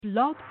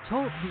Blog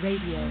Talk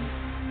Radio.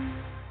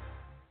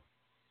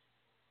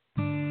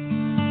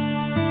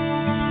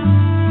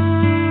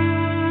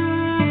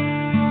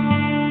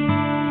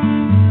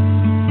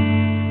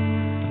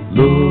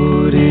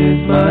 Lord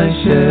is my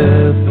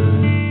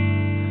shepherd,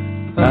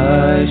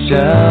 I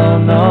shall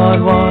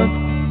not want.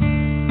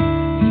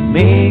 He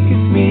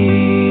maketh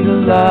me to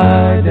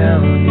lie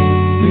down in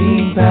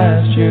green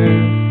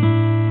pastures.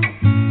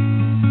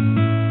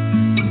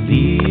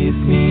 He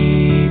leadeth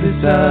me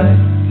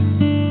beside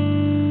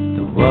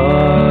the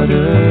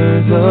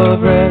waters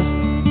of rest.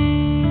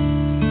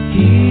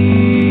 He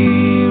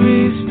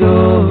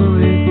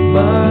restoreth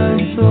my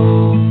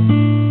soul.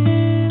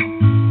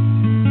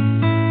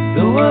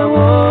 Though I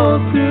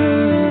walk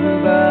through the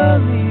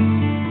valley,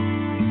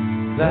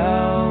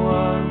 thou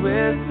art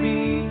with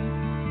me,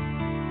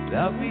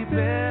 thou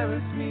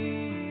preparest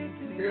me.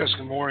 Yes,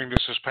 good morning.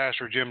 This is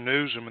Pastor Jim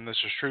Nuzum, and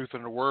this is Truth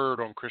in the Word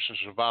on Christian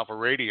Survival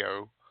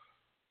Radio.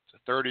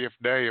 It's the 30th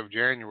day of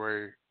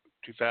January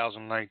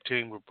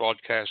 2019. We're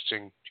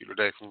broadcasting to you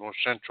today from North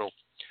Central,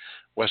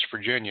 West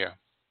Virginia.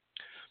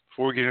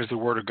 Before we get into the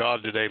Word of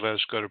God today, let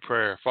us go to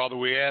prayer. Father,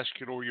 we ask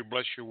you, Lord, you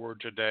bless your Word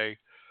today.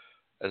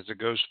 As it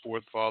goes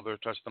forth, Father,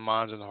 touch the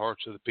minds and the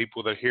hearts of the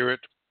people that hear it.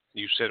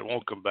 You said it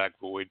won't come back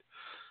void,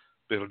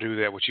 but it'll do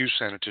that what you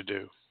sent it to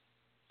do.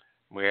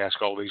 We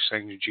ask all these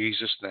things in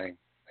Jesus' name.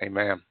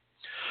 Amen.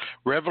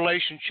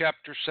 Revelation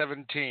chapter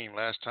 17.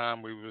 Last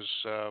time we was,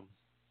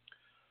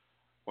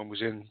 when we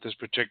was in this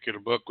particular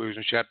book, we was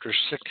in chapter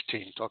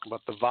 16, talking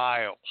about the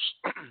vials.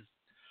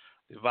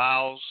 The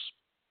vials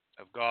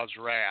of God's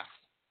wrath.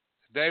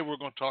 Today we're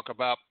going to talk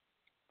about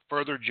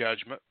further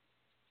judgment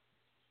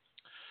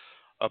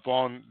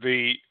upon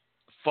the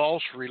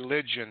false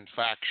religion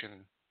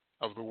faction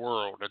of the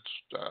world.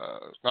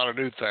 It's not a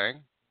new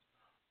thing.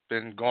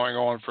 Been going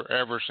on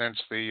forever since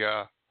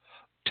the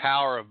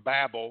Tower of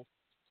Babel,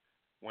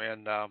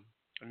 when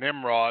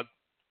Nimrod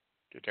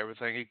did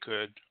everything he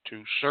could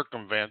to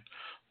circumvent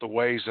the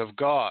ways of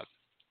God.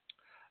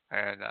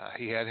 And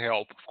he had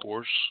help, of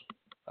course.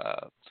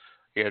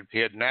 He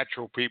had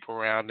natural people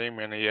around him,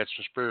 and he had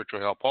some spiritual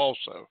help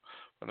also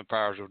from the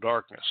powers of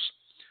darkness.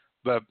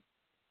 But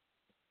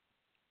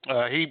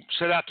he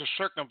set out to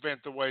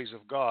circumvent the ways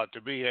of God,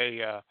 to be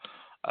a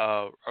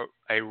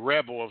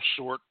rebel of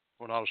sort.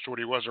 Well, not a sort,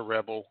 he was a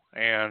rebel,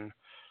 and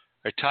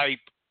a type,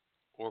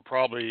 or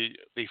probably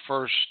the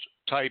first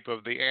type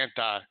of the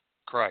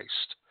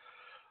Antichrist.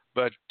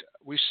 But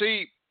we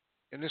see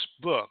in this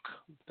book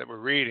that we're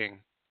reading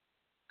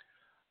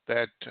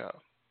that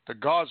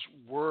God's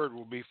word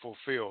will be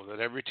fulfilled, that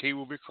every T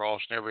will be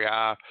crossed and every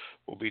I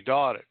will be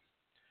dotted.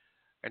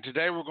 And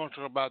today we're going to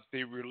talk about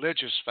the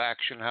religious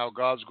faction, how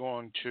God's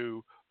going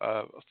to,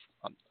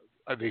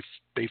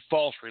 the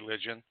false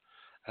religion,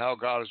 how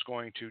God is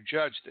going to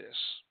judge this.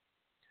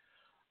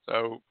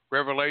 So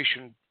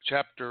Revelation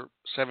chapter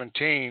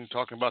 17,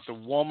 talking about the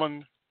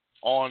woman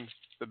on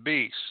the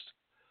beast.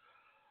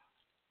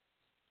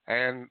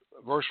 And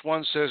verse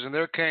 1 says, And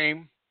there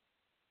came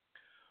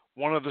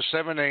one of the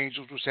seven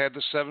angels which had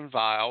the seven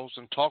vials,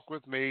 and talked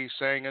with me,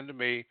 saying unto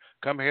me,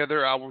 Come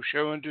hither, I will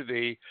show unto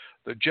thee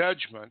the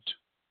judgment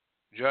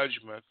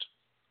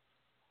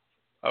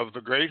of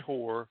the great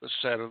whore that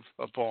sitteth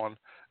upon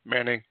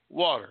many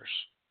waters.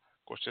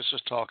 Of course, this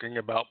is talking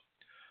about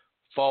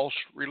false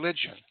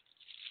religion.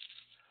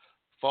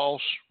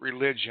 False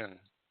religion,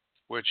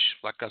 which,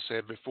 like I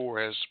said before,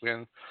 has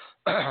been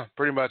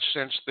pretty much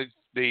since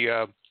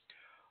the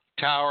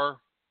Tower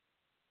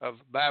of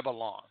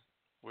Babylon,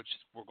 which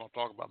we're going to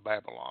talk about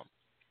Babylon.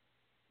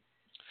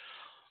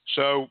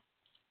 So,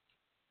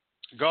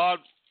 God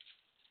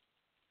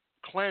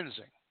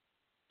cleansing,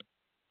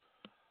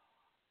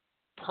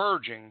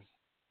 purging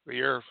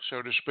the earth,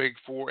 so to speak,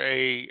 for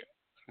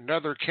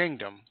another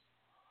kingdom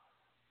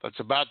that's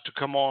about to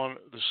come on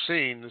the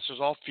scene. This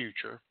is all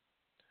future.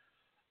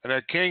 And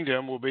that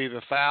kingdom will be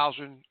the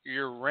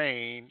 1,000-year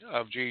reign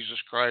of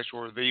Jesus Christ,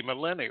 or the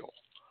millennial.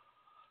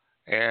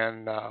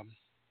 And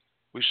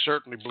we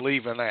certainly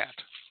believe in that.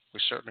 We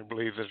certainly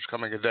believe that there's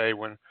coming a day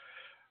when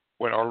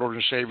our Lord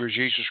and Savior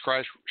Jesus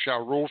Christ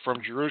shall rule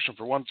from Jerusalem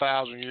for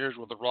 1,000 years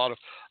with a rod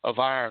of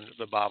iron,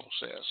 the Bible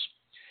says.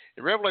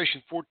 In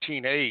Revelation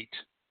 14:8,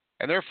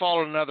 and there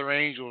followed another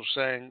angel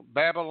saying,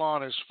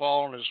 Babylon is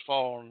fallen,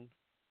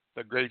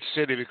 the great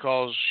city,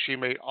 because she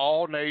made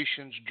all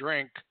nations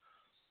drink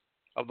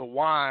of the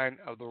wine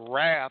of the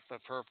wrath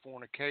of her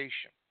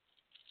fornication.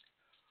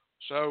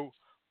 So,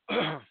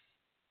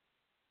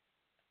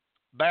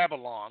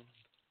 Babylon,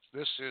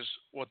 this is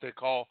what they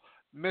call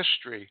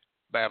Mystery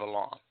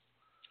Babylon,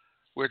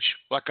 which,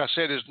 like I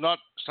said, is not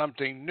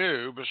something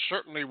new, but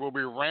certainly will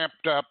be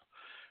ramped up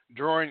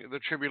during the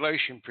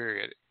tribulation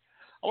period.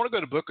 I want to go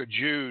to the book of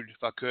Jude,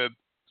 if I could.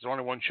 There's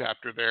only one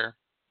chapter there.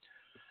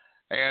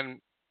 And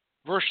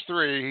verse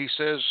 3, he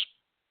says,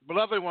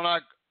 Beloved, when I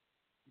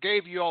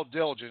gave you all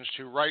diligence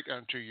to write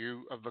unto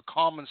you of the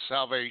common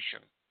salvation,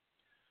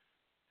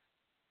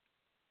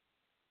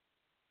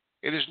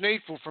 it is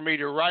needful for me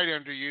to write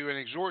unto you and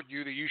exhort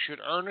you that you should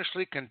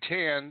earnestly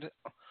contend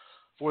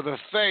for the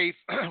faith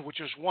which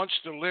was once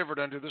delivered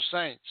unto the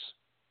saints.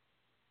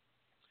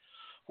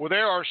 For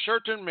there are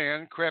certain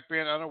men crept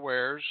in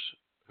unawares,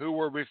 who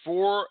were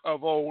before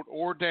of old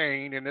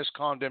ordained in this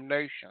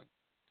condemnation,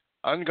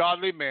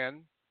 ungodly men,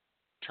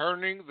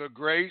 turning the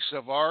grace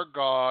of our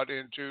God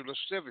into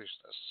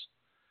lasciviousness,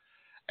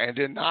 and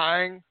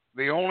denying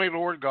the only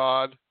Lord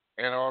God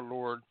and our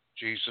Lord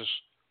Jesus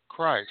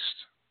Christ.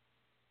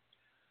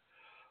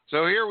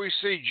 So here we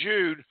see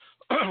Jude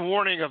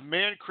warning of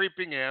men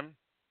creeping in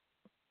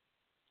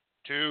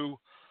to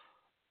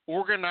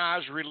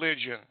organize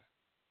religion,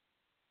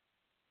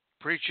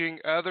 preaching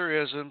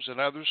other isms and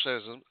other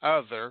schisms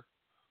other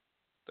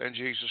than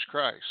Jesus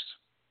Christ.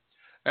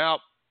 Now,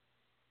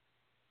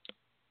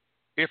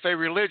 if a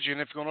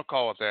religion, if you're going to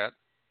call it that,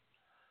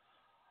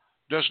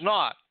 does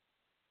not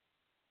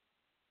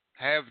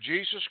have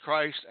Jesus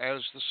Christ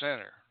as the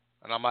center,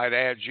 and I might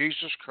add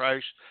Jesus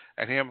Christ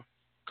and Him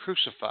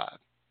crucified,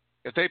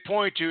 if they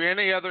point to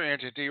any other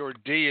entity or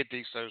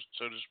deity, so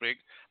to speak,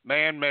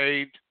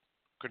 man-made,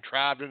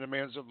 contrived in the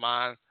minds of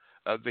mind,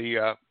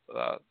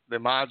 the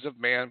minds of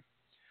men,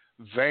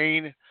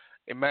 vain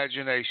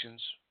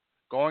imaginations,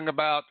 going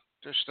about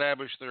to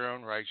establish their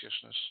own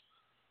righteousness,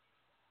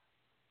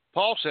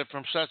 Paul said,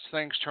 from such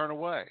things turn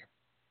away.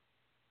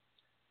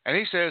 And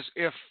he says,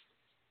 if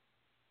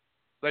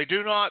they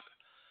do not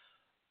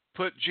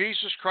put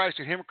Jesus Christ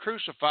and Him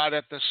crucified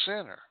at the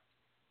center,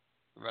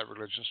 then that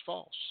religion is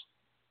false.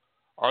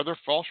 Are there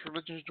false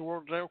religions in the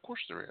world today? Of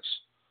course there is.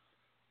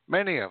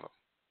 Many of them.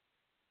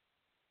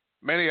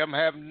 Many of them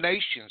have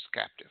nations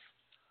captive.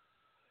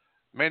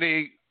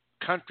 Many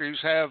countries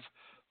have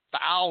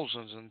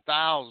thousands and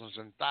thousands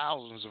and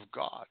thousands of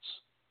gods.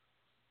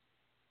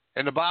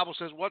 And the Bible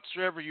says,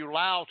 whatsoever you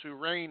allow to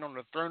reign on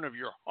the throne of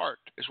your heart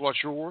is what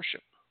you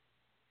worship.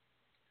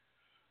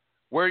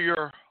 Where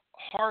your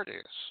heart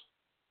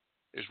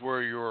is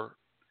where your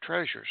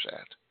treasure's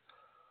at.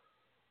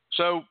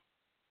 So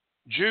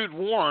Jude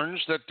warns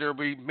that there will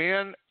be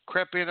men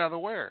crept in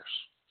unawares,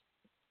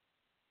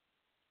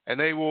 and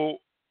they will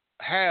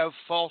have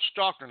false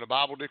doctrine. The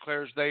Bible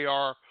declares they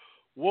are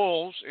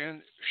wolves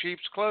in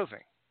sheep's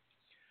clothing.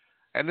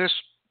 And this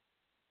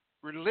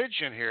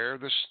religion here,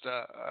 this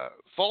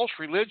false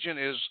religion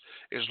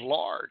is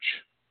large,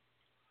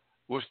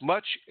 with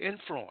much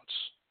influence.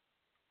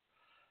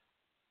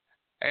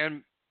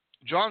 And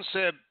John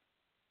said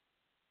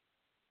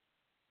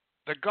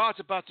that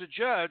God's about to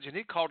judge, and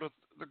He called it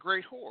the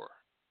great whore.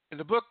 In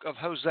the book of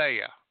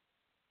Hosea,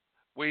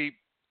 we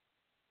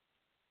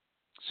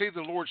see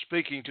the Lord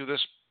speaking to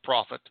this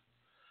prophet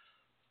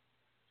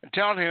and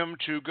telling him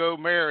to go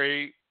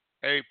marry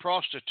a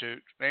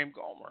prostitute named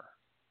Gomer.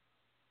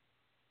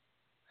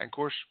 And of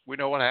course, we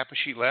know what happened.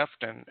 She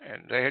left, and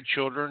they had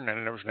children,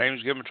 and there was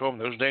names given to them.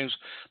 Those names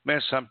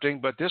meant something,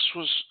 but this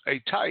was a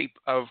type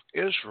of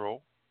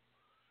Israel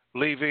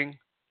leaving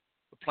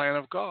the plan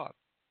of God,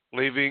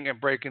 leaving and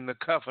breaking the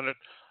covenant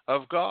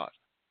of God.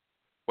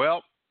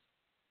 Well,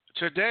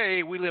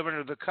 today we live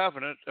under the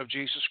covenant of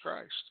Jesus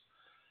Christ.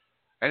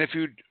 And if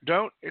you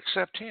don't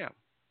accept Him,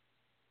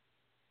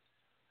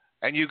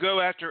 and you go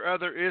after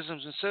other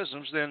isms and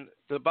schisms, then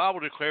the Bible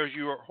declares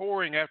you are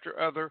whoring after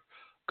other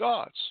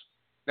gods.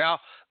 Now,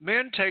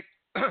 men take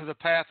the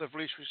path of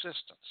least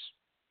resistance,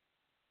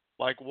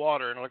 like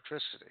water and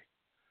electricity.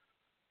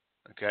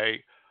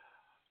 Okay?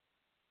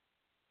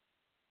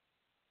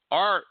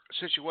 Our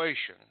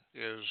situation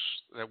is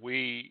that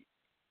we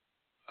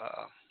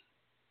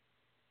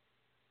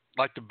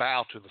like to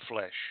bow to the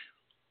flesh.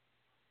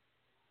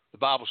 The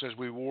Bible says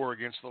we war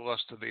against the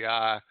lust of the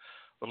eye,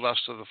 the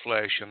lust of the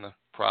flesh, and the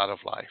pride of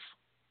life.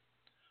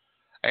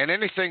 And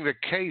anything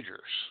that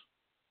caters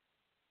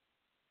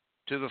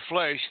to the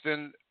flesh,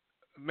 then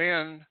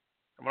men,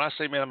 and when I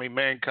say men, I mean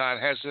mankind,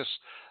 has this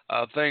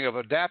thing of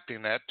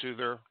adapting that to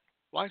their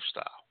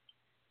lifestyle,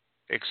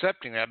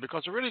 accepting that,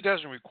 because it really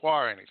doesn't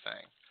require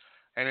anything,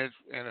 and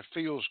it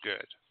feels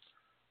good.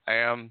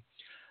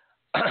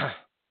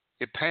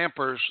 It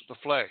pampers the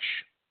flesh,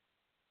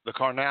 the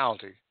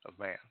carnality of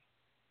man.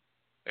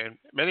 And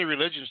many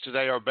religions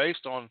today are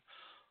based on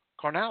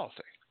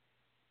carnality.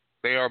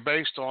 They are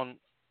based on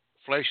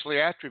fleshly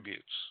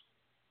attributes.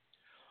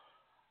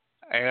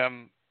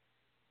 And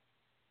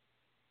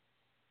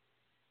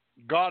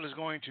God is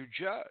going to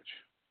judge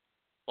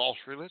false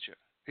religion.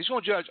 He's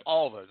going to judge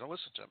all those. Now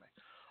listen to me.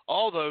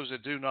 All those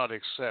that do not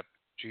accept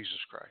Jesus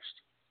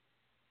Christ.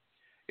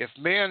 If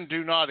men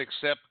do not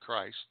accept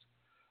Christ,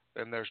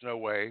 then there's no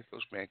way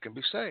those men can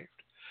be saved.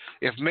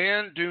 If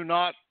men do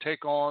not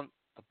take on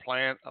the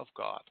plan of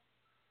God,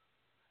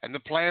 and the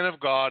plan of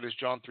God is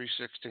John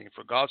 3:16,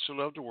 for God so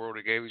loved the world,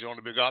 He gave His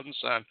only begotten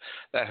Son,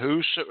 that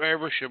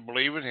whosoever should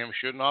believe in Him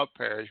should not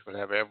perish, but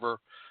have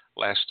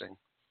everlasting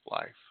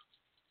life.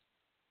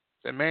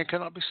 Then man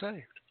cannot be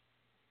saved.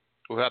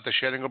 Without the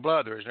shedding of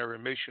blood, there is no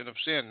remission of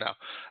sin. Now,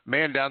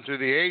 man down through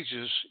the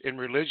ages in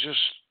religious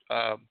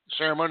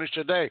ceremonies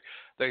today,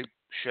 they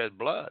shed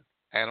blood.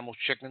 Animals,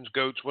 chickens,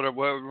 goats,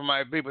 whatever it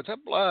might be, but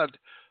that blood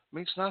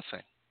means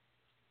nothing.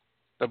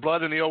 The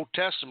blood in the Old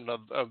Testament of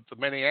the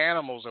many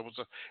animals,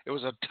 it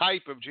was a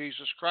type of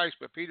Jesus Christ.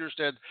 But Peter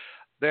said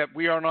that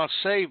we are not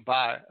saved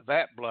by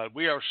that blood.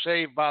 We are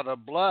saved by the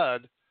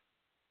blood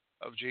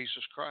of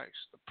Jesus Christ,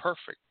 the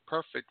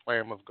perfect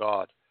Lamb of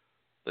God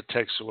that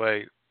takes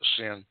away the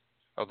sin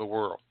of the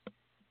world.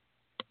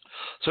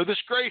 So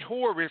this great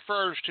whore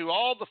refers to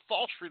all the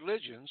false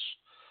religions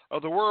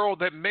of the world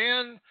that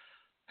men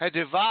had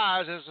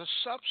devised as a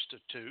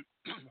substitute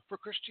for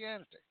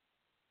Christianity.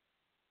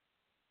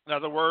 In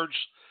other words,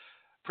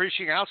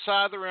 preaching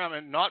outside the realm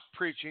and not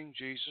preaching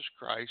Jesus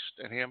Christ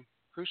and Him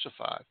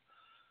crucified.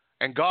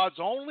 And God's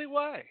only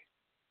way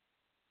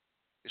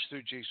is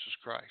through Jesus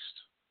Christ.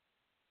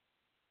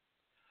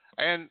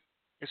 And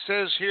it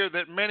says here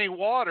that many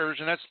waters,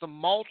 and that's the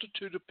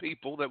multitude of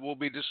people that will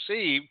be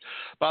deceived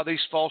by these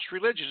false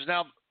religions.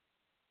 Now,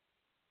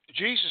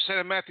 Jesus said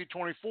in Matthew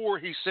 24,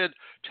 He said,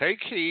 take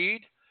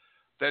heed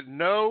that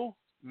no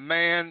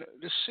man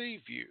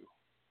deceive you.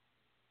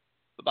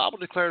 The Bible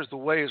declares the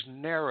way is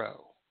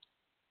narrow.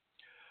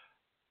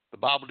 The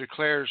Bible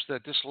declares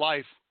that this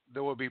life,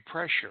 there will be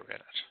pressure in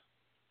it.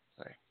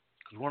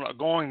 Because we're not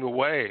going the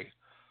way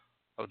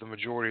of the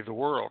majority of the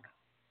world.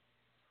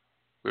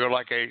 We are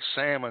like a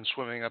salmon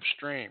swimming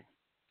upstream,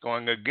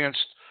 going against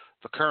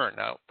the current.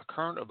 Now, the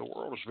current of the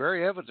world is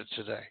very evident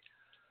today.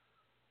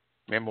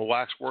 Men will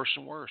wax worse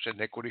and worse.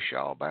 Iniquity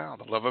shall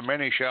abound. The love of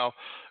many shall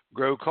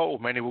grow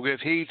cold. Many will give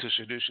heed to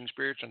seducing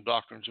spirits and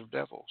doctrines of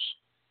devils.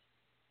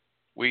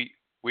 We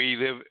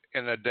live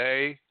in a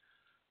day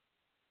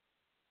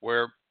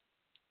where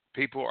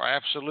people are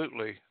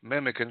absolutely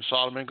mimicking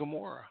Sodom and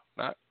Gomorrah.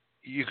 Now,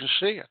 you can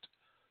see it.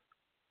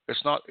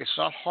 It's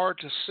not hard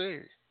to see.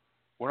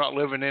 We're not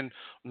living in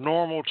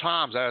normal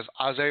times, as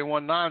Isaiah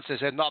 1:9 says,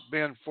 had not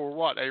been for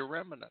what? A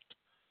remnant.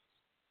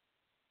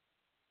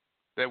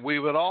 That we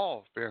would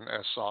all have been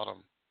as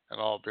Sodom and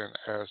all been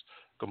as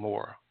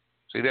Gomorrah.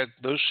 See, that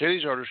those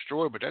cities are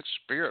destroyed, but that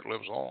spirit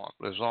lives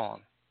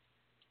on.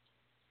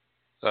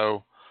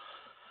 So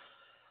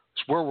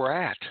it's where we're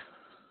at.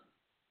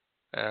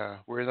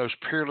 We're in those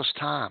peerless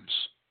times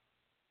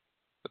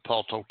that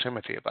Paul told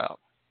Timothy about.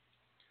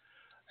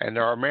 And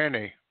there are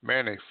many,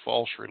 many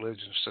false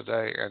religions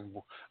today, and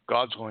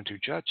God's going to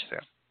judge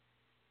them.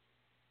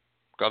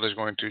 God is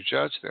going to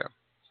judge them.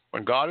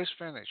 When God is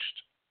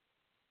finished,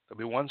 there'll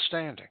be one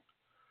standing.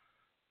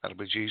 That'll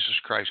be Jesus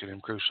Christ and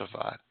Him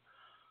crucified.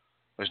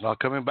 He's not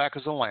coming back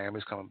as a lamb.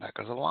 He's coming back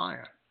as a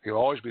lion. He'll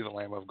always be the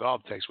Lamb of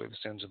God that takes away the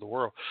sins of the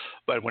world.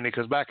 But when He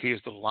comes back, He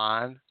is the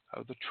Lion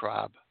of the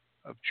tribe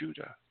of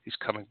Judah. He's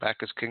coming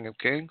back as King of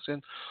Kings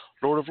and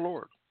Lord of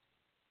Lords.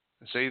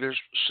 And see, there's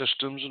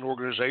systems and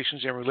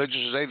organizations and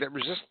religions today that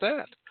resist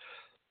that.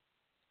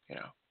 You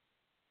know,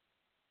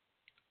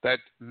 that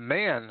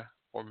men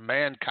or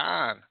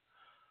mankind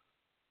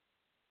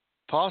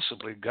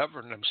possibly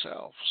govern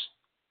themselves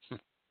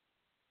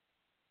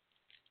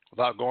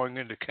without going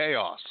into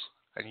chaos.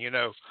 And you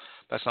know,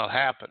 that's not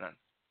happening.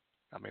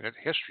 I mean,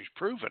 history's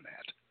proven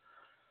that.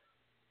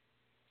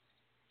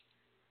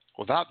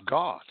 Without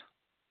God,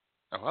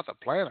 and without the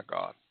plan of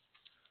God,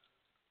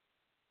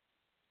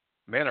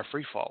 men are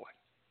free falling.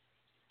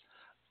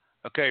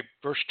 Okay,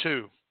 verse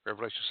 2,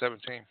 Revelation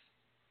 17.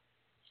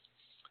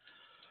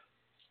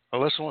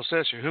 Well, listen to what it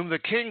says here. Whom the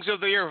kings of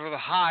the earth, or the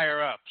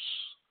higher ups,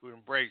 who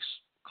embrace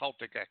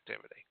cultic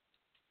activity,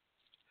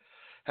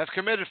 have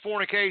committed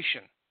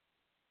fornication,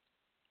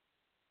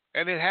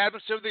 and the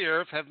inhabitants of the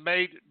earth have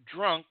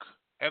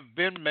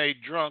been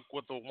made drunk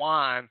with the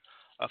wine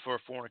of her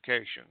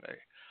fornication,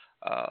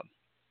 a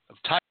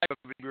type of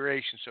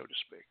inebriation, so to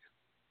speak,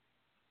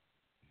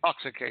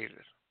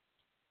 intoxicated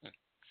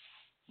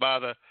by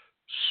the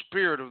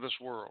spirit of this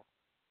world,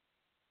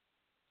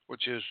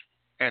 which is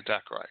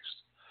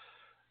Antichrist,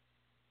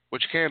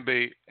 which can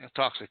be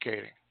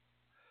intoxicating,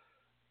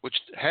 which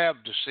have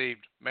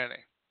deceived many.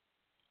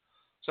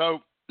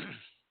 So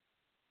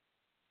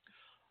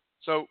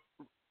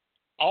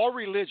all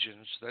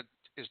religions that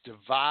is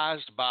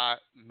devised by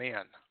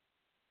men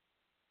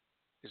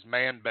is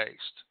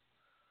man-based.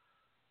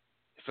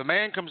 If a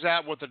man comes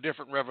out with a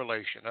different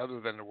revelation other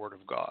than the Word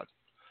of God,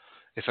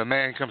 if a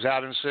man comes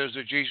out and says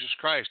that Jesus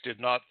Christ did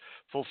not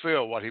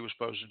fulfill what He was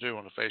supposed to do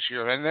on the face of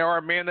the earth, and there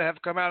are men that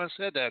have come out and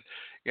said that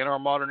in our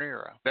modern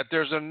era, that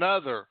there's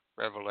another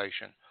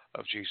revelation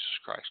of Jesus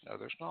Christ. No,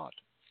 there's not.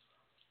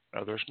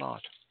 No, there's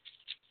not.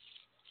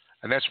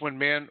 And that's when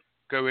men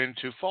go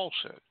into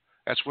falsehood.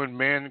 That's when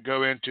men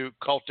go into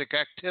cultic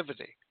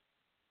activity.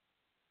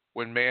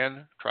 When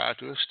men try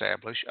to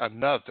establish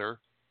another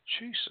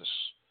Jesus.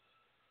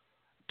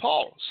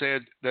 Paul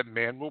said that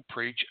men will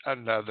preach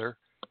another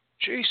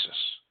Jesus.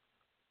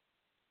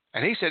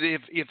 And he said,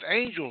 if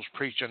angels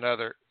preach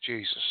another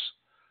Jesus,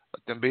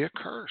 let them be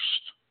accursed.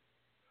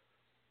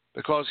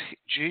 Because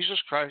Jesus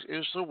Christ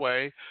is the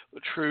way, the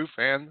truth,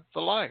 and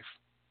the life.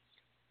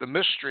 The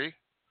mystery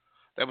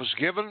that was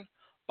given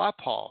by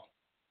Paul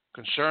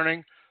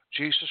concerning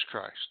Jesus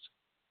Christ,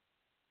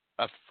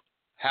 of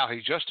how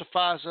He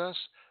justifies us,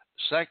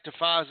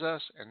 sanctifies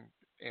us, and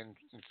in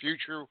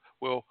future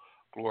will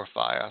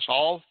glorify us,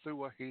 all through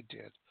what He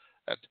did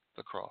at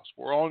the cross.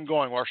 We're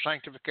ongoing. Our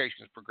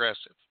sanctification is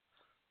progressive.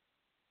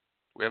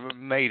 We haven't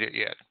made it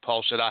yet.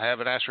 Paul said, I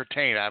haven't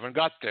ascertained. I haven't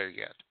got there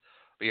yet.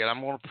 But yet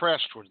I'm going to press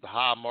towards the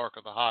high mark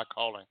of the high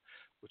calling,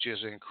 which is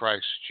in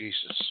Christ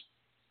Jesus.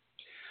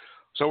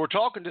 So we're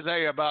talking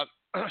today about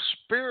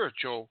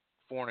spiritual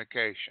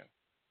fornication.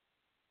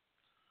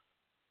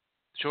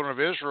 The children of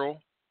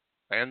Israel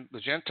and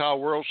the Gentile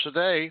world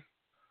today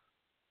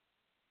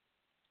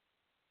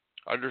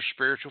under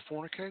spiritual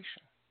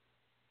fornication.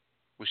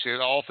 We see it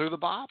all through the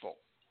Bible.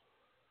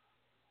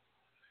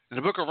 In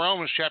the book of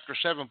Romans, chapter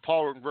 7,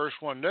 Paul wrote in verse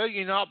 1, Know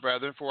ye not,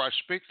 brethren, for I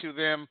speak to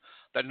them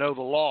that know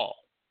the law,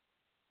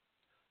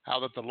 how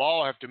that the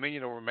law hath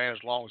dominion over man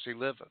as long as he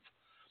liveth.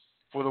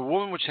 For the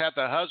woman which hath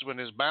a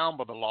husband is bound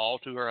by the law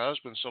to her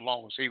husband so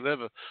long as he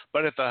liveth.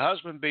 But if the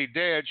husband be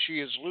dead, she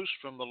is loosed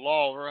from the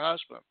law of her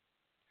husband.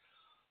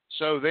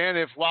 So then,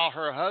 if while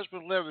her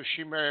husband liveth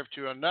she marrieth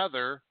to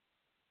another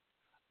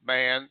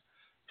man,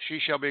 she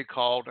shall be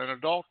called an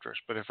adulteress.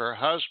 But if her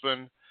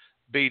husband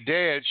be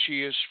dead,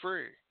 she is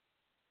free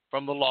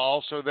from the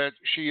law, so that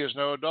she is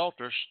no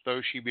adulteress,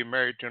 though she be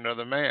married to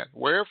another man.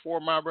 Wherefore,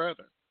 my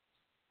brethren,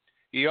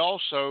 ye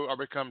also are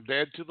become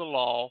dead to the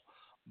law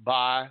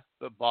by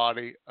the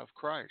body of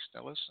Christ.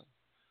 Now listen,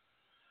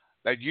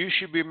 that you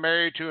should be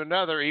married to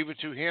another, even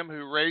to him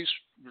who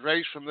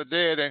raised from the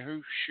dead, and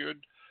who should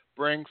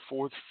bring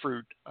forth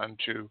fruit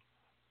unto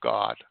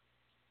God.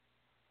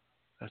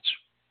 That's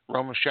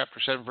Romans chapter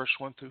 7, verse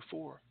 1 through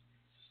 4.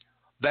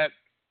 That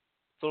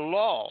the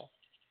law,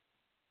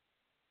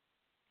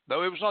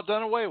 though it was not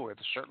done away with,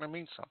 it certainly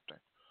means something,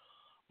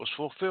 was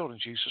fulfilled in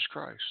Jesus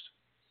Christ.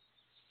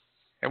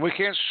 And we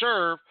can't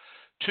serve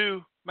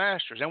two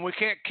masters, and we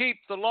can't keep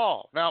the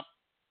law. Now,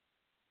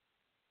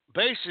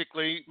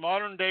 basically,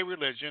 modern day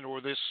religion,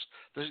 or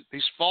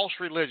these false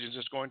religions,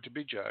 is going to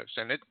be judged,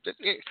 and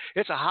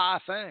it's a high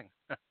thing.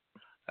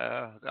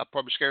 I'll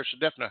probably scare us to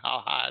death know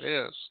how high it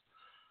is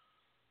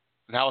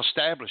and how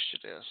established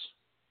it is.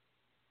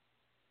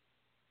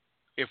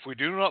 If we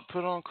do not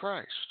put on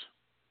Christ,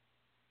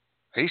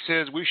 he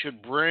says we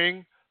should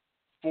bring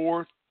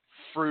forth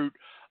fruit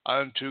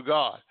unto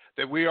God,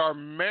 that we are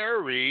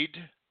married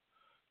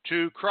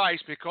to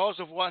Christ because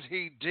of what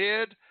he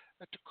did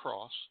at the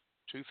cross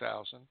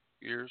 2,000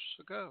 years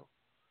ago.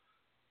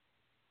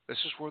 This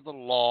is where the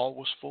law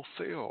was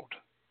fulfilled.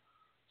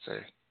 See,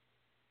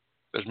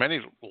 there's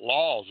many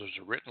laws. There's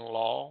a written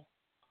law,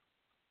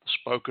 the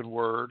spoken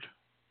word.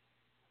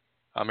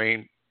 I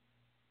mean,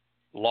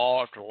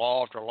 law after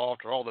law after law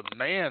after law that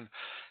man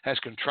has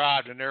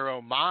contrived in their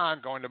own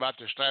mind, going about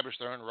to establish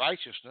their own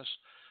righteousness.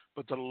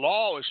 But the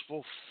law is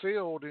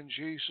fulfilled in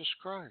Jesus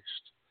Christ.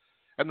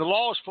 And the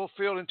law is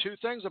fulfilled in two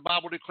things. The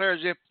Bible declares,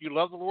 if you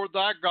love the Lord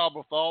thy God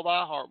with all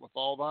thy heart, with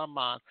all thy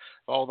mind,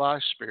 with all thy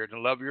spirit,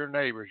 and love your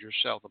neighbor as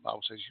yourself, the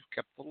Bible says you've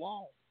kept the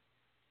law.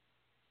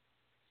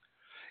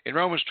 In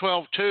Romans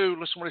 12:2,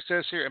 listen to what it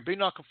says here, and be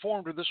not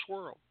conformed to this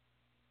world,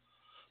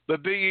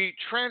 but be ye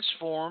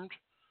transformed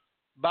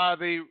by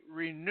the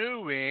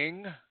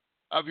renewing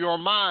of your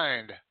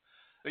mind,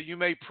 that you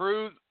may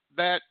prove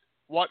that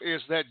what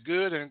is that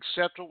good and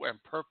acceptable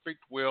and perfect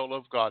will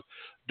of God.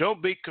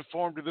 Don't be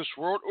conformed to this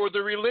world or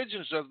the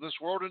religions of this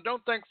world, and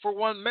don't think for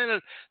 1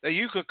 minute that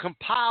you could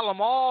compile them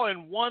all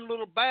in one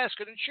little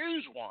basket and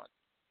choose one.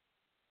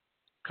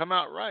 Come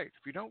out right.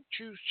 If you don't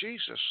choose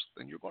Jesus,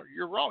 then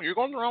you're wrong. You're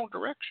going the wrong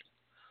direction.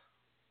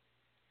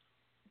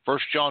 1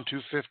 John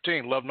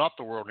 2:15, love not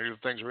the world, neither the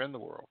things are in the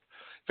world.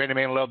 If any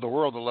man love the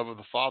world, the love of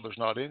the Father is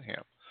not in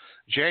him.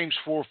 James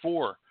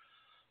 4:4,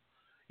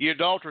 ye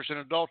adulterers and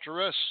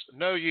adulteress,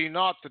 know ye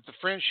not that the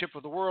friendship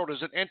of the world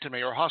is an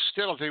enmity or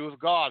hostility with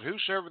God?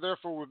 Whosoever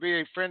therefore would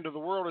be a friend of the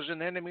world is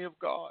an enemy of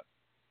God.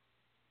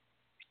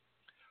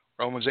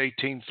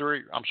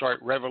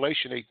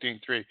 Revelation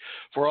 18:3.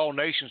 For all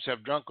nations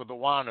have drunk of the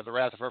wine of the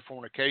wrath of her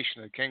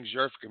fornication, and the kings of the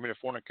earth committed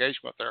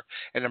fornication with her,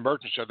 and the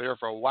merchants are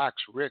therefore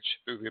waxed rich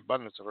through the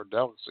abundance of her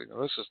delicacy.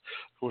 Now this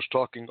was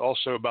talking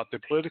also about the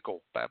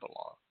political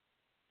Babylon,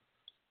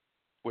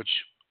 which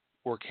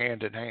work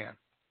hand in hand.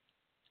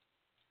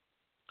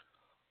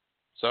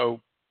 So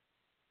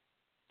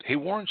he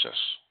warns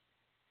us,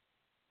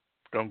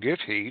 don't give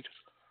heed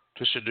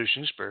to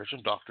seducing spirits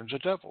and doctrines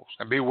of devils.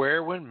 And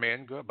beware when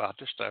men go about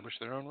to establish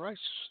their own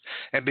righteousness.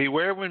 And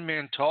beware when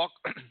men talk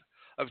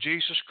of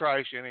Jesus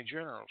Christ in a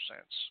general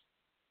sense,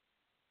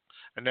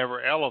 and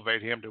never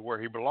elevate him to where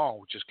he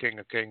belongs, which is King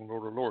of Kings,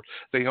 Lord of Lords.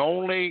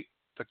 The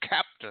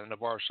captain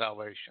of our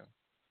salvation.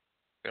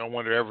 The only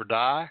one to ever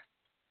die.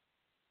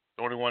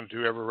 The only one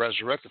to ever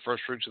resurrect, the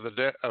first fruits of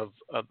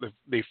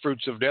the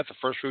fruits of death, the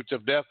first fruits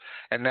of death,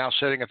 and now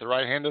sitting at the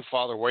right hand of the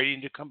Father,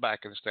 waiting to come back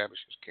and establish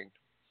his kingdom.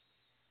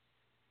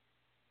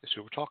 That's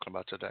who we're talking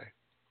about today.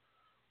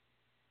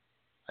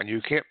 And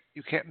you can't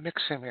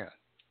mix him in.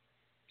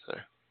 So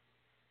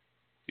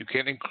you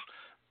can't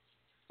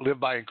live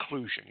by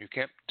inclusion. You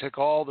can't take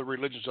all the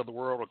religions of the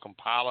world and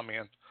compile them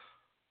in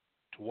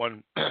to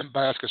one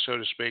basket, so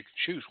to speak, and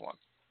choose one.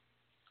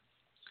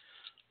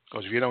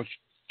 Because if you don't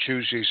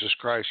choose Jesus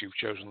Christ, you've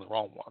chosen the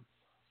wrong one.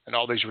 And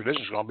all these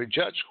religions are going to be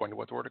judged according to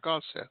what the Word of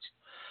God says.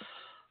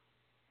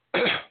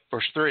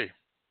 Verse 3.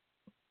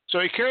 So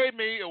he carried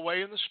me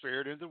away in the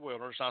Spirit into the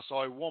wilderness, and I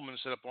saw a woman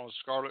sit upon a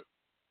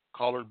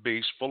scarlet-colored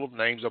beast full of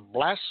names of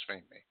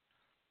blasphemy,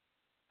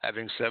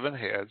 having 7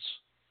 heads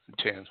and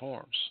 10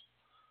 horns.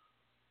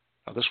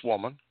 Now this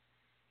woman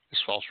is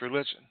false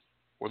religion,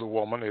 where the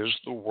woman is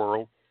the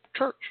world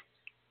church.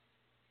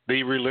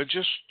 The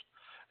religious,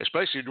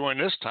 especially during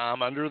this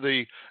time, under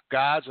the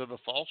guise of the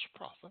false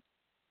prophet,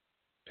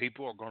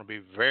 people are going to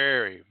be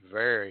very,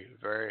 very,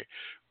 very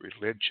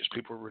religious.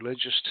 People are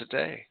religious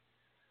today.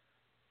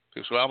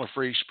 People say, well, I'm a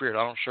free spirit.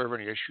 I don't serve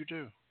any. Yes, you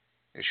do.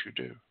 Yes, you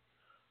do.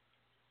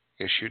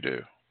 Yes, you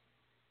do.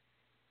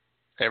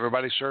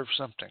 Everybody serves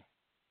something.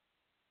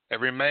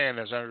 Every man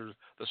is under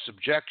the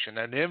subjection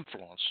and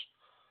influence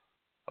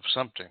of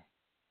something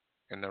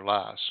in their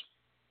lives.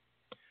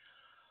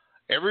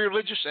 Every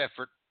religious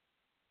effort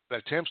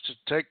that attempts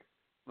to take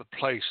the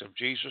place of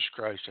Jesus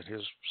Christ and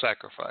his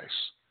sacrifice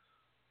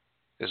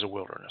is a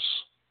wilderness.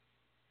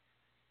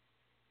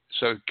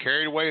 So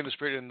carried away in the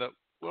Spirit in the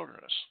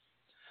wilderness.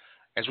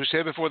 As we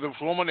said before, the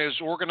woman is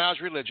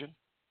organized religion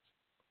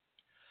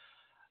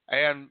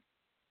and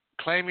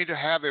claiming to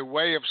have a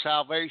way of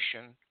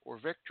salvation or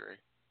victory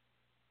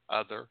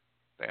other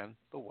than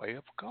the way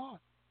of God.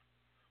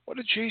 What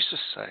did Jesus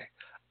say?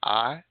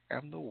 I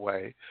am the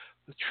way,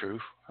 the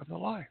truth, and the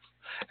life.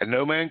 And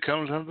no man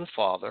comes unto the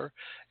Father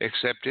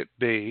except it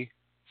be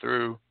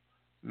through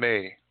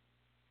me.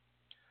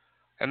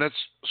 And that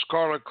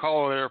scarlet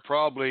color there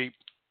probably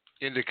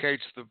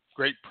indicates the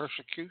great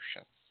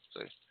persecution.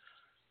 See?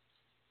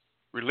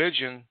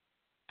 Religion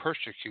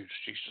persecutes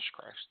Jesus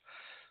Christ.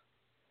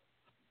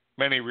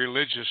 Many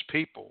religious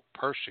people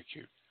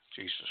persecute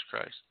Jesus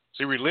Christ.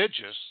 See,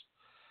 religious,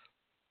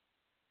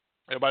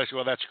 everybody says,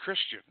 well, that's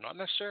Christian. Not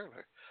necessarily.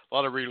 A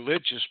lot of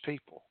religious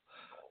people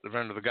live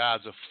under the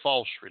guise of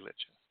false religion.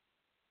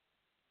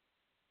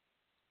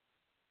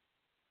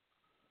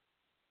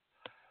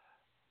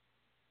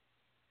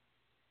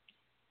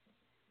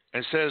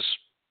 It says,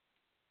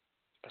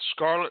 a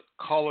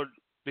scarlet-colored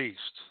beast,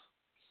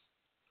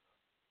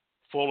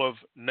 full of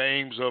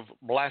names of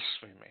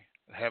blasphemy,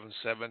 having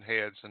 7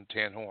 heads and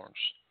 10 horns.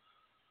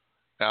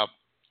 Now,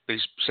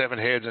 these 7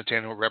 heads and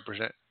 10 horns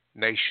represent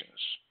nations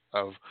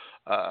of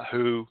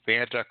who the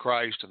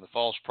Antichrist and the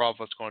false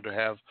prophet is going to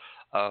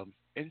have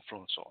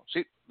influence on.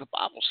 See, the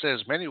Bible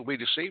says many will be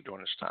deceived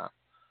during this time.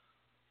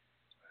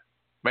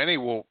 Many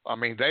will,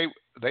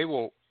 they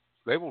will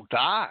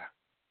die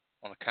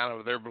on account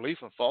of their belief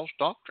in false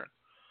doctrine.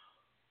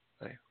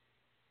 See?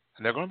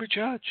 And they're going to be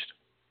judged.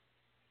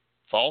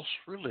 False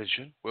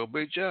religion will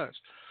be judged.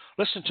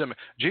 Listen to me.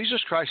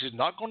 Jesus Christ is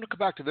not going to come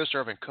back to this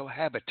earth and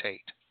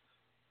cohabitate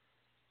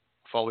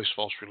with all these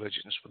false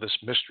religions, with this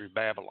mystery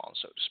Babylon,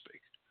 so to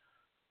speak.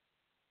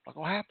 Not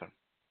going to happen.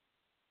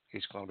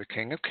 He's going to be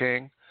King of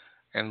Kings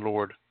and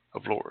Lord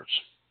of Lords.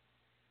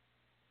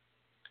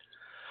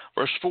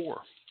 Verse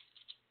 4.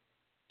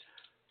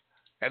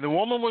 And the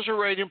woman was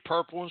arrayed in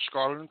purple and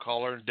scarlet and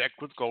color, and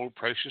decked with gold,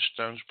 precious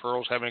stones,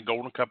 pearls, having a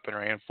golden cup in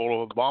her hand,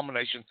 full of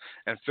abomination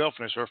and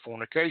filthiness, her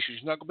fornication.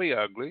 She's not going to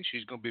be ugly.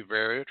 She's going to be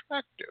very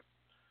attractive,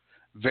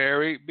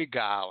 very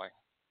beguiling,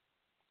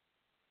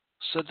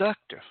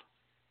 seductive.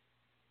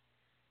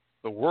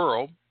 The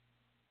world,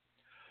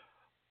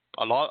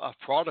 a lot of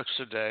products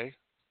today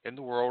in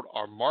the world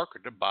are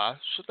marketed by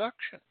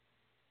seduction,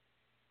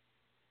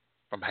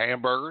 from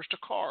hamburgers to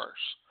cars.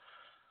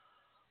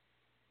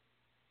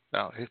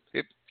 Now,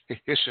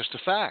 it's just a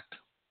fact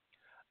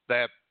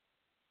that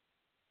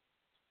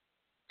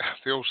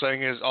the old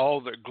saying is, all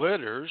that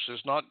glitters is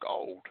not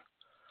gold.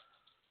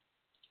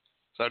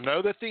 So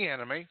know that the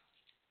enemy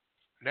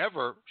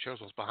never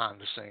shows us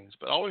behind the scenes,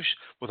 but always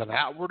with an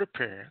outward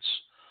appearance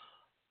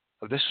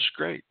of this is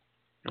great.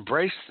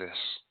 Embrace this.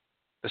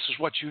 This is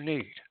what you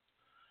need.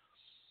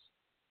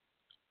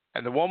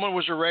 And the woman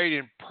was arrayed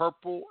in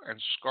purple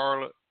and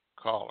scarlet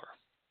color,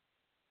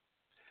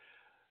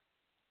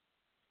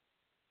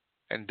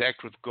 and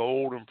decked with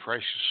gold and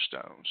precious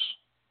stones.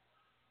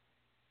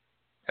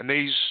 And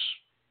these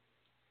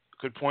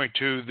could point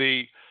to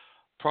the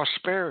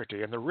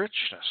prosperity and the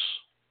richness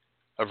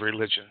of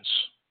religions,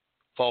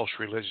 false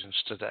religions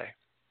today.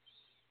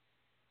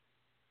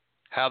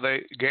 How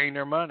they gain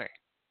their money.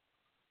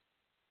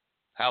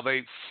 How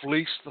they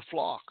fleece the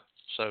flock,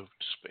 so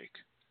to speak.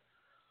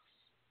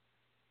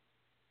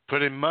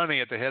 Putting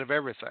money at the head of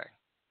everything.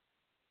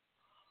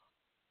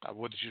 I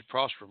would that you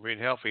prosper and be in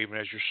health, even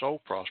as your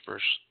soul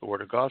prospers, the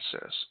Word of God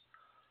says.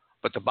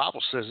 But the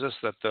Bible says this,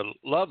 that the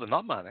love,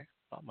 not money,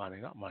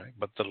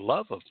 but the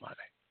love of money,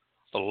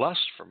 the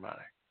lust for money,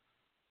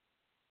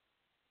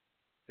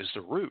 is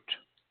the root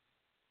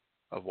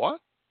of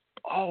what?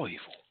 All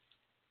evil.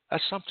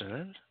 That's something, isn't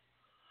it?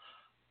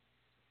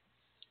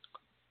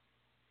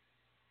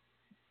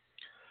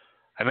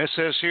 And it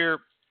says here,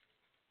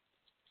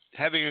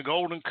 having a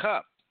golden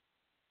cup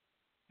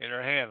in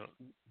her hand.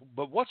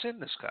 But what's in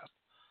this cup?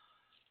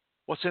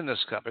 What's in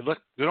this cup? It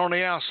looked good on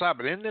the outside,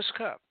 but in this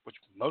cup, which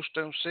most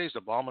don't see, is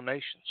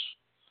abominations.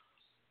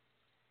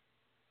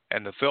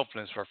 and the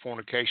filthiness of our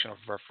fornication, of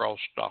our false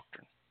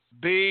doctrine.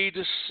 Be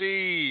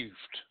deceived.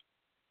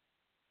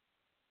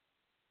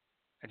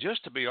 And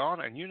just to be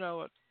honest, and you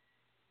know it,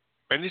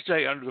 many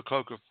stay under the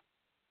cloak of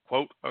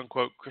quote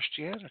unquote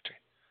Christianity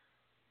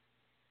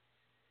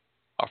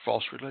are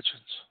false religions.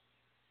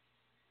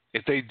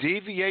 If they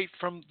deviate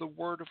from the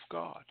Word of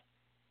God,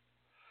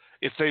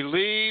 if they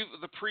leave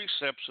the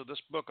precepts of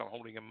this book I'm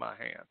holding in my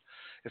hand,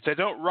 if they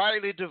don't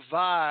rightly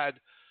divide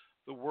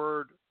the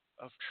word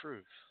of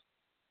truth,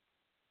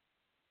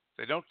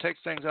 they don't take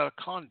things out of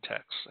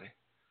context, see?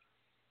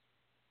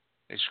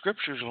 The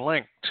Scripture's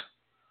linked.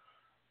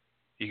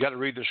 You got to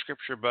read the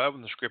Scripture above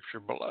and the Scripture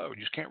below.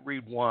 You just can't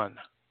read one.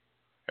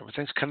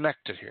 Everything's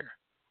connected here.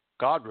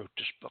 God wrote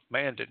this book.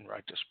 Man didn't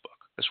write this book.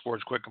 This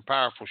word's quick and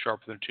powerful,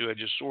 sharper than a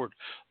two-edged sword,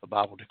 the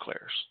Bible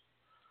declares.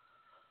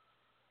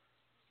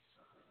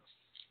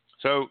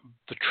 So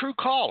the true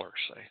callers,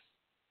 see,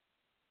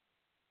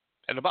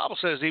 and the Bible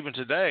says even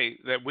today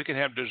that we can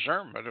have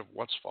discernment of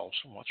what's false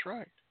and what's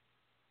right.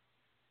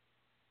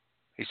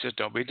 He says,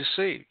 don't be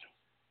deceived.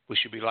 We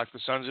should be like the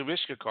sons of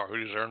Issachar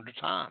who discerned the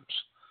times.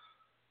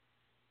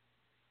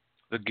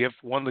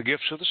 One of the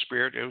gifts of the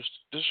Spirit is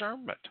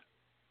discernment,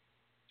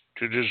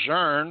 to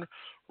discern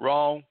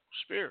wrong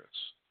spirits.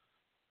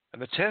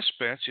 And the test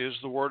bench is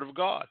the Word of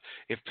God.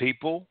 If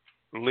people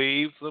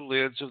leave the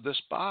lids of this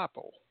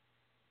Bible,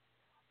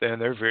 then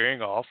they're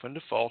veering off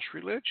into false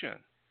religion,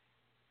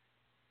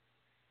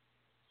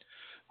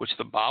 which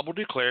the Bible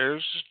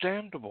declares is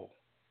damnable.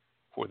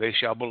 For they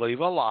shall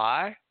believe a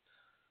lie,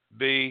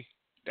 be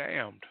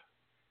damned.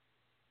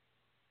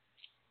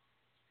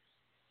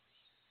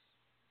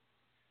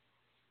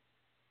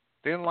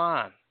 Thin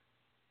line.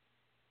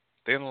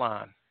 Thin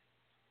line.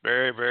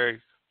 Very,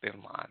 very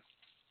thin line.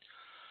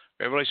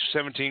 Revelation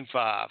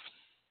 17:5.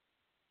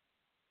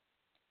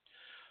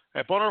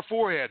 Upon her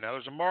forehead, now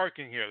there's a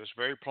marking here that's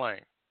very plain,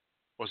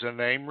 was a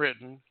name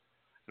written,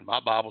 and my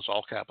Bible's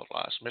all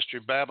capitalized. Mystery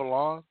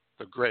Babylon,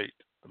 the Great,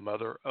 the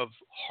mother of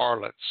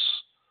harlots,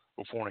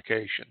 or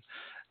fornication,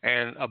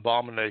 and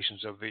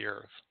abominations of the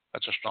earth.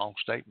 That's a strong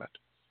statement.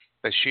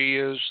 That she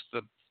is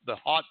the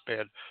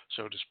hotbed,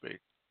 so to speak,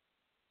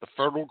 the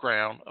fertile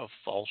ground of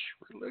false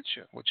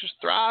religion, which is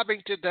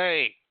thriving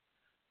today.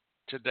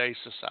 Today's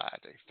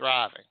society,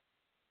 thriving.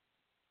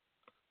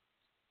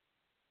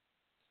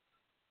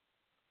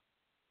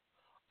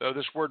 Though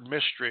this word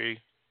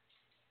mystery,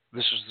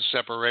 this is the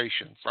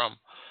separation from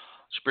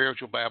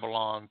spiritual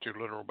Babylon to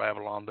literal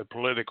Babylon, the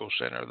political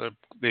center,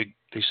 the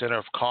center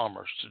of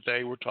commerce.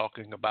 Today we're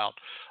talking about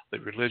the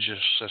religious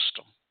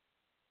system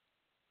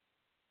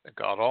that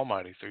God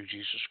Almighty through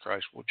Jesus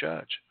Christ will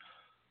judge.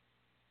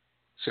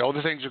 See, all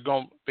the things are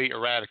going to be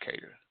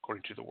eradicated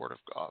according to the Word of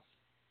God.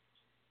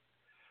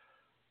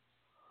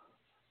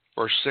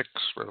 Verse 6,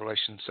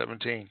 Revelation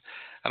 17.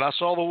 And I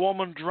saw the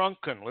woman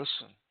drunken,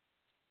 listen,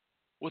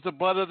 with the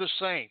blood of the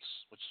saints,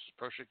 which is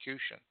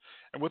persecution,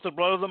 and with the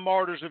blood of the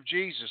martyrs of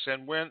Jesus.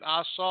 And when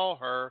I saw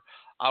her,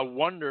 I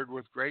wondered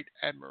with great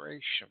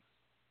admiration.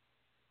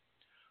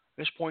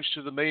 This points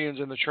to the millions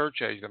in the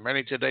church age, the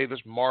many today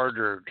that's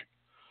martyred,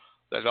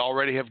 that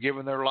already have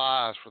given their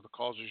lives for the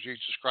cause of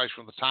Jesus Christ.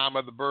 From the time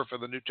of the birth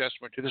of the New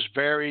Testament to this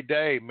very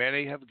day,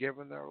 many have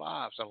given their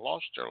lives and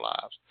lost their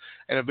lives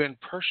and have been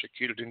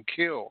persecuted and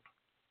killed.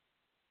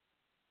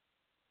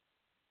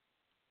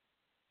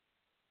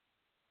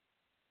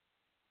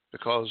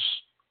 Because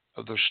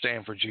of their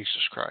stand for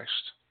Jesus Christ.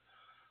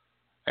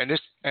 And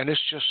this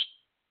just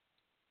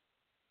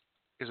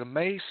is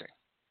amazing.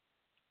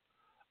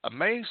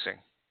 Amazing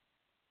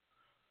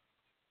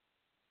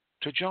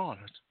to John.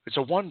 It's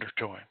a wonder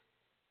to him.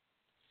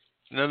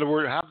 In other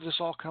words, how did this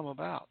all come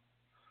about?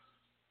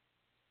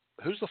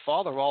 Who's the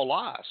father of all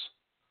lies?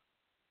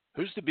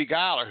 Who's the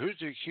beguiler? Who's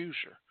the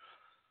accuser?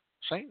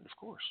 Satan, of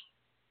course.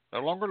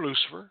 No longer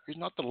Lucifer. He's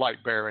not the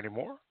light bearer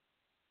anymore.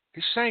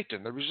 He's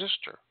Satan, the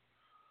resistor.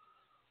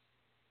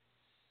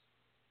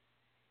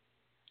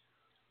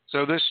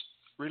 So this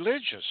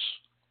religious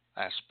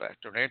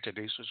aspect or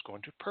entities is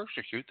going to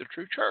persecute the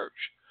true church.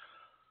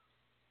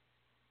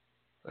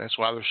 That's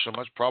why there's so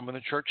much problem in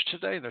the church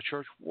today, in the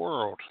church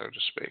world, so to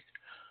speak.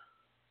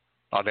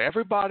 Not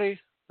everybody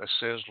that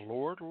says,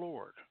 Lord,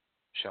 Lord,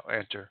 shall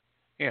enter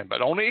in,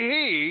 but only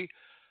he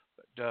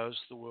that does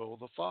the will of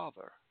the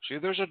Father. See,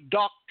 there's a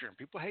doctrine.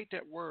 People hate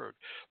that word,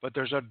 but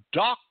there's a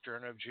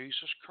doctrine of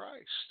Jesus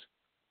Christ.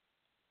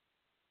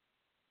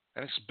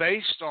 And it's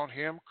based on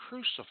him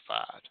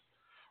crucified,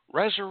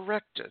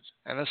 resurrected,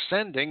 and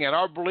ascending, and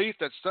our belief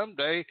that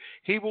someday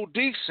he will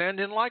descend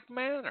in like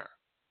manner.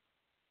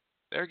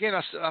 There again,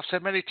 I've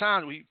said many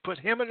times, we put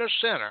him in the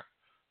center.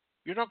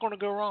 You're not going to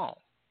go wrong.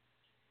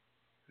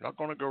 You're not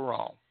going to go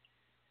wrong.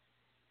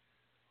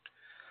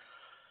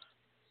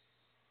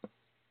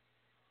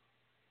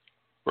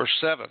 Verse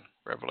 7,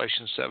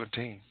 Revelation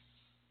 17.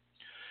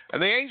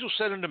 And the angel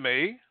said unto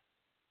me,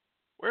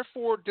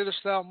 Wherefore didst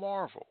thou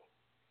marvel?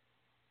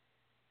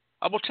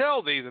 I will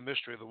tell thee the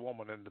mystery of the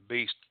woman and the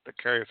beast that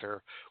carrieth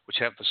her, which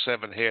have the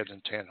 7 heads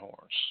and 10 horns.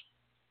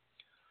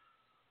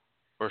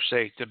 Verse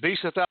 8, the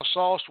beast that thou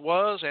sawest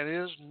was and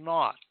is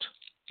not,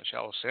 and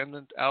shall ascend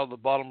out of the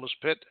bottomless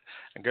pit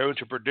and go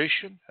into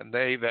perdition, and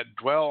they that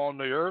dwell on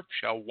the earth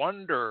shall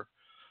wonder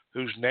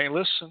whose names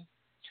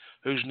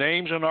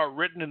are not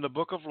written in the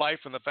book of life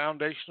from the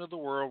foundation of the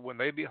world, when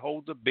they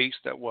behold the beast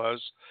that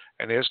was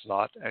and is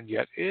not and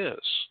yet is.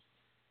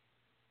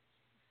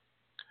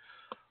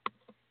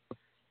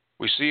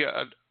 We see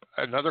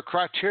another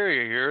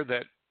criteria here,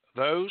 that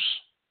those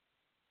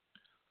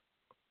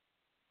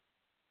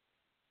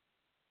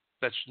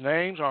that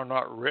names are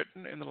not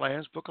written in the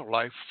Lamb's Book of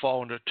Life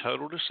fall into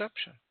total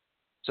deception.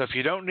 So if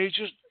you don't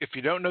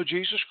know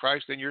Jesus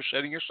Christ, then you're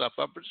setting yourself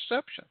up for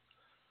deception.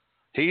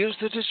 He is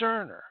the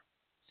discerner.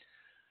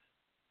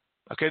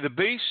 Okay, the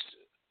beast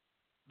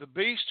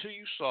who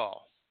you saw.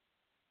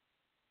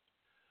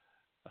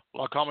 A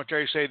lot of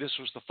commentaries say this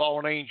was the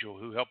fallen angel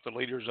who helped the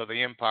leaders of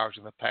the empires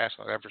in the past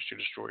in efforts to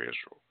destroy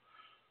Israel.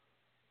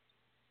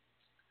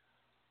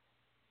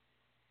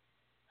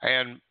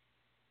 And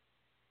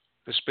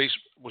this beast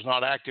was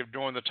not active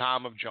during the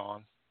time of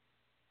John.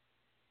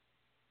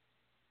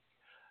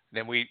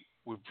 Then we've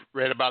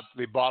read about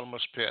the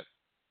bottomless pit,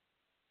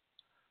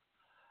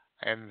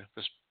 and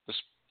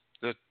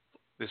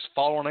this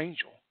fallen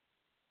angel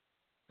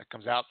that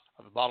comes out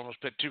of the bottomless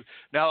pit too.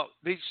 Now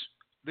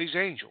these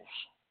angels,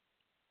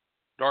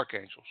 dark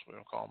angels, we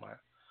don't call them that,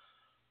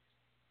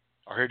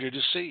 are here to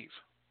deceive,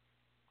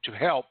 to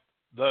help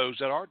those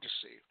that are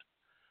deceived.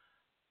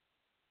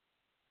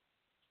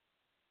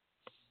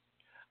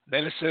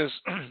 Then it says,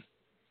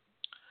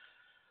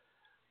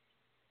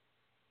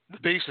 the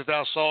beast that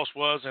thou sawest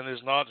was and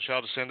is not, and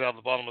shall descend out of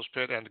the bottomless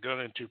pit and go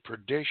into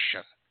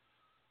perdition.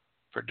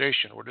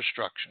 Perdition or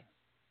destruction.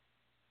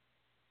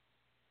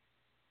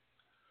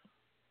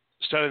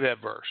 Study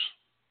that verse.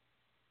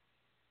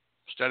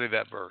 Study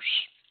that verse.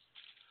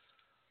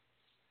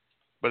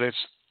 But it's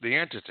the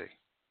entity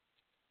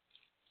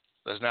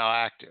that's now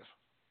active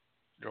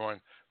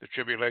during the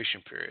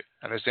tribulation period.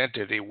 And this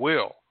entity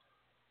will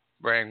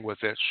bring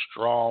with it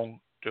strong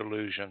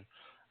delusion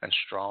and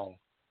strong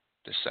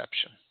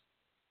deception.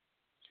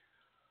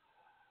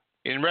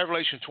 In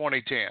Revelation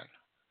 20:10,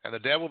 and the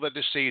devil that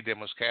deceived them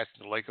was cast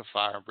into the lake of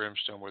fire and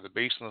brimstone, where the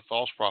beast and the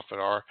false prophet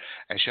are,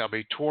 and shall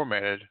be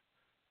tormented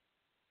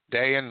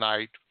day and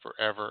night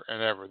forever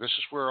and ever. This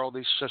is where all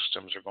these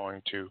systems are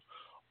going to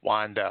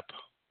wind up.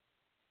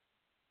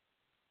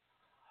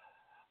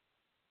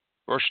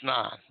 Verse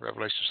 9,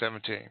 Revelation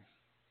 17.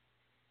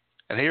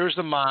 And here is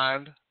the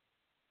mind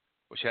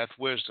which hath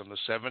wisdom. The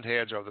 7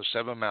 heads are the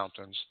 7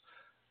 mountains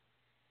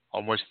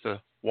on which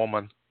the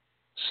woman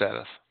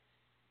sitteth.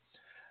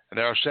 And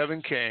there are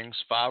 7 kings,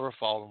 5 are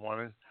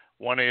fallen,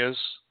 one is,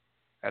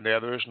 and the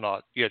other is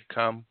not. Yet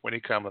come, when he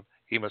cometh,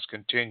 he must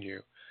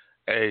continue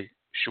a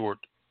short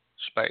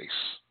space.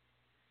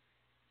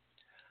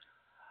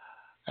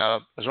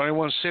 There's only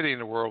one city in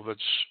the world that's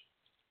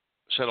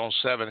set on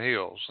 7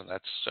 hills, and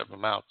that's 7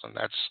 mountains.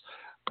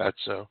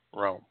 That's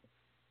Rome.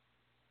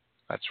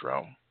 That's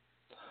Rome.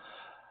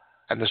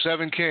 And the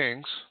 7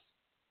 kings,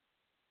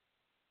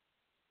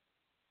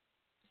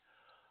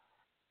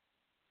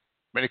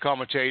 many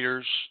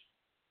commentators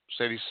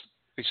say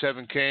these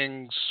 7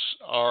 kings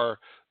are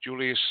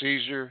Julius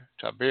Caesar,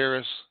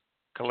 Tiberius,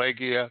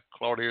 Caligula,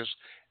 Claudius,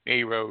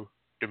 Nero,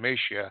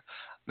 Domitian, and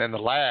then the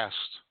last,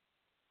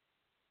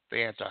 the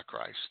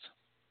Antichrist.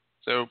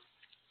 So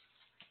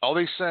all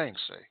these things,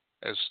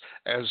 see,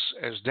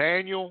 as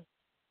Daniel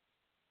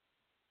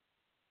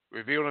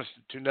revealed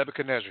to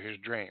Nebuchadnezzar his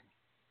dream,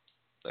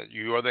 that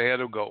you are the head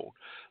of gold,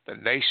 the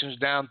nations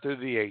down through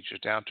the ages,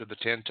 down to the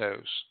 10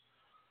 toes.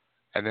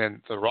 And then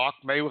the rock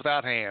made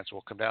without hands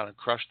will come down and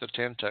crush the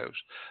 10 toes.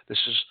 This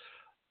is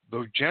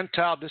the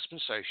Gentile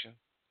dispensation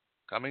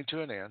coming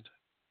to an end.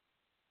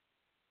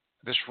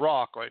 This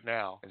rock right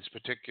now, in this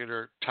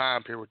particular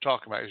time period we're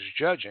talking about, is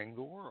judging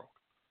the world.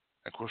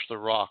 And of course, the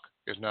rock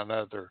is none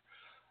other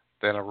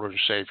than our Lord and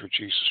Savior,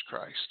 Jesus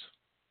Christ.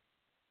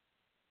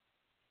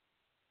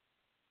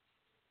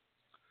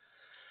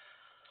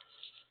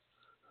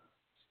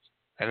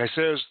 And it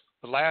says,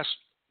 the last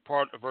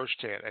part of verse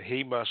 10, and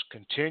he must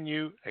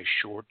continue a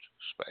short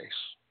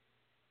space,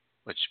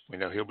 which we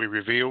know he'll be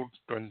revealed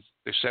during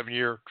the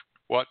 7-year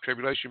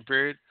tribulation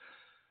period.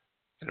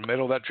 In the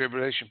middle of that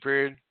tribulation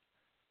period,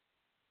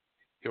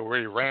 he'll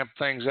really ramp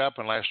things up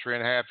and last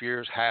 3.5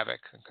 years. Havoc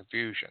and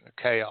confusion and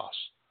chaos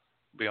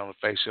will be on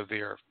the face of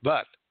the earth.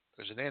 But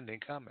there's an ending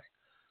coming.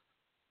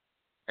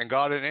 And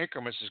God in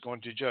increments is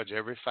going to judge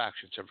every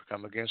faction that's ever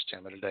come against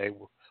him. And today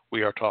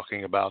we are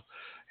talking about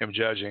him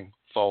judging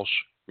false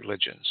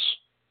religions.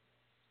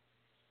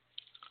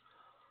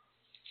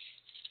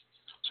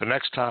 So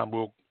next time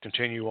we'll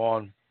continue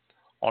on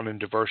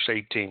into verse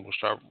 18. We'll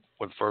start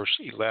with verse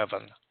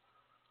 11.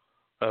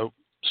 So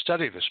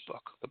study this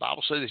book. The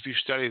Bible says if you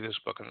study this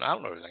book, and I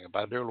don't know anything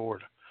about it, dear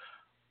Lord,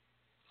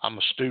 I'm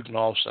a student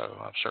also.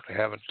 I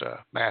certainly haven't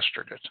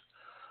mastered it.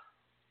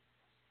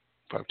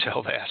 I'll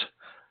tell that.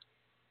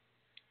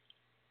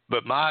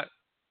 But my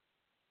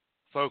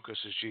focus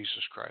is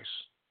Jesus Christ.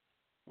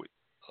 We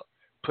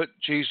put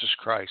Jesus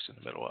Christ in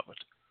the middle of it.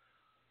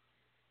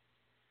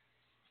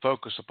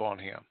 focus upon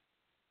Him.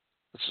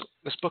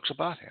 This book's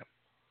about Him.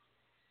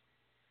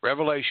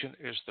 Revelation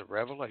is the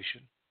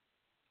revelation,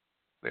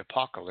 the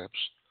apocalypse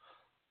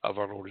of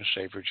our Lord and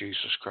Savior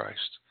Jesus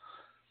Christ.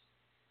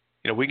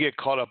 We get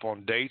caught up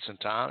on dates and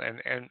time,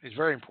 and it's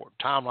very important.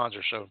 Timelines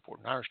are so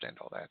important. I understand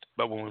all that.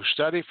 But when we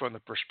study from the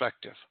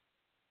perspective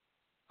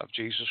of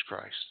Jesus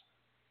Christ,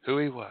 who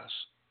He was,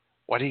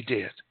 what He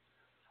did,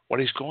 what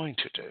He's going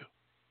to do,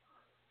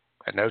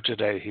 and know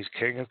today He's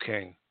King of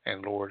Kings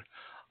and Lord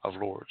of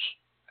Lords.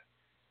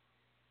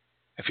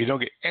 If you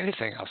don't get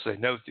anything else, they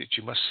know that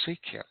you must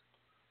seek Him.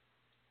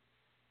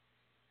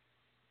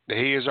 That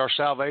He is our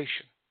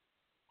salvation.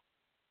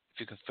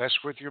 If you confess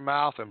with your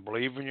mouth and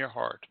believe in your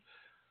heart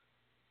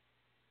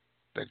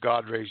that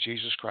God raised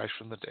Jesus Christ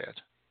from the dead,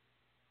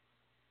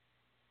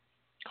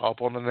 call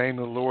upon the name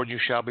of the Lord, you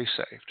shall be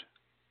saved.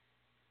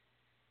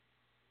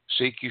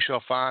 Seek, you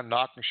shall find.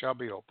 Knock, and shall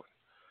be opened.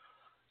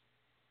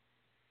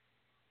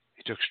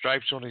 He took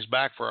stripes on His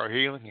back for our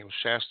healing. He was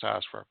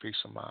chastised for our peace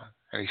of mind.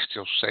 And He's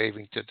still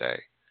saving today.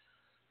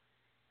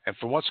 And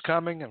for what's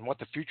coming and what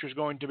the future is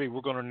going to be,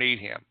 we're going to need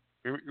Him.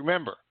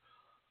 Remember,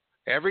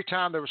 every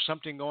time there was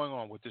something going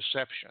on with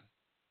deception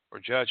or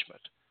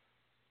judgment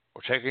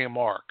or taking a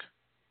mark,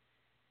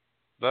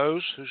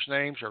 those whose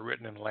names are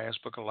written in the Lamb's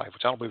Book of Life,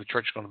 which I don't believe the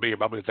church is going to be here,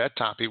 but I believe at that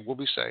time people will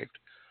be saved.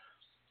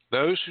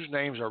 Those whose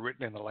names are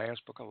written in the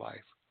Lamb's Book of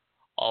Life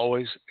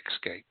always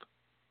escape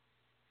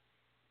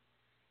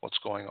what's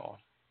going on.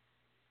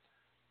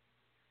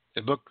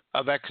 In the book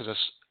of Exodus,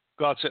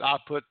 God said, I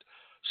put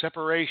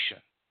separation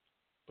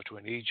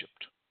between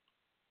Egypt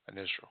and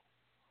Israel.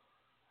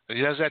 And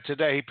He does that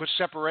today. He puts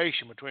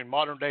separation between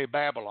modern-day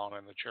Babylon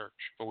and the church.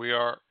 But we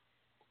are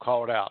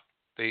called out,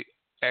 the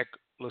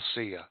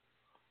ecclesia,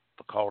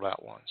 the called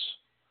out ones.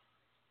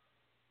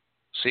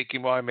 Seek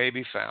Him while He may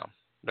be found.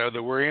 Know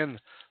that we're in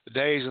the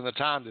days and the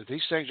time that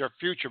these things are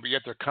future, but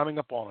yet they're coming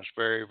upon us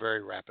very,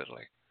 very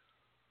rapidly.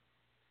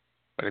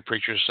 Many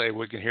preachers say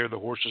we can hear the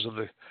hooves of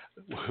the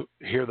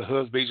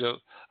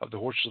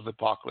horses of the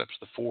apocalypse,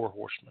 the four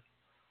horsemen.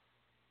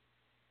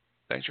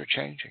 Things are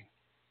changing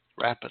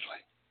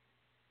rapidly.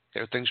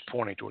 Everything's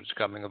pointing towards the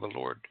coming of the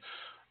Lord.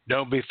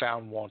 Don't be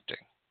found wanting.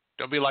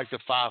 Don't be like the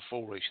five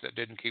foolish that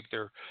didn't keep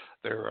their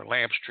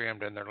lamps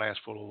trimmed and their lamps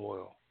full of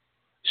oil.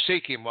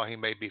 Seek Him while He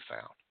may be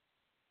found.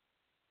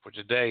 For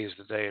today is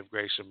the day of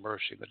grace and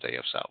mercy, the day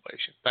of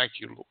salvation. Thank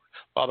you, Lord.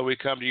 Father, we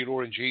come to you,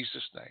 Lord, in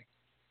Jesus' name.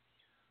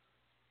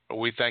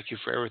 Lord, we thank you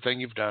for everything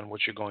you've done,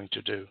 what you're going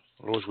to do.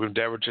 Lord, we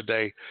endeavor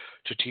today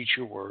to teach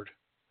your word.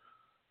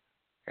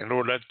 And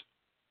Lord, let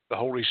the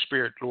Holy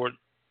Spirit, Lord,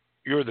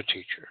 you're the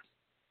teacher.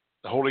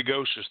 The Holy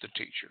Ghost is the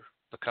teacher,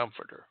 the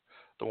comforter,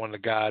 the one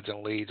that guides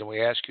and leads. And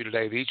we ask you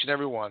today that each and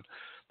every one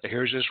that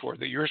hears this word,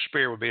 that your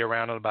Spirit would be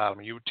around and about them,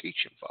 and you would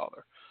teach them,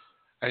 Father.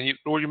 And you,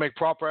 Lord, you make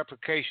proper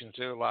application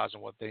to their lives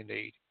and what they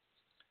need.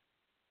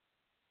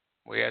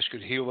 We ask you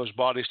to heal those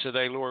bodies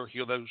today, Lord.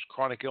 Heal those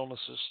chronic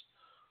illnesses.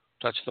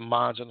 Touch the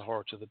minds and the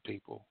hearts of the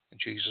people. In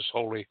Jesus'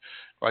 holy,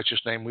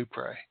 righteous name we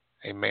pray.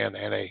 Amen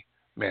and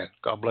amen.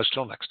 God bless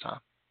till next time.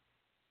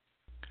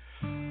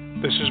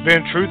 This has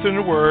been Truth in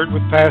the Word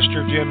with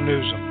Pastor Jim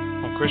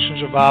Nuzum on Christian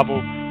Survival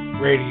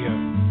Radio.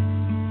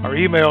 Our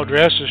email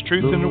address is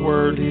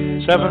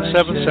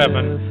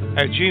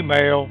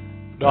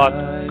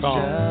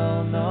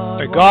truthintheword777@gmail.com.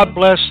 May God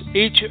bless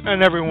each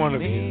and every one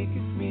of you.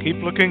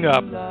 Keep looking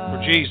up,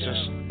 for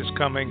Jesus is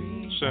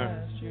coming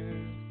soon.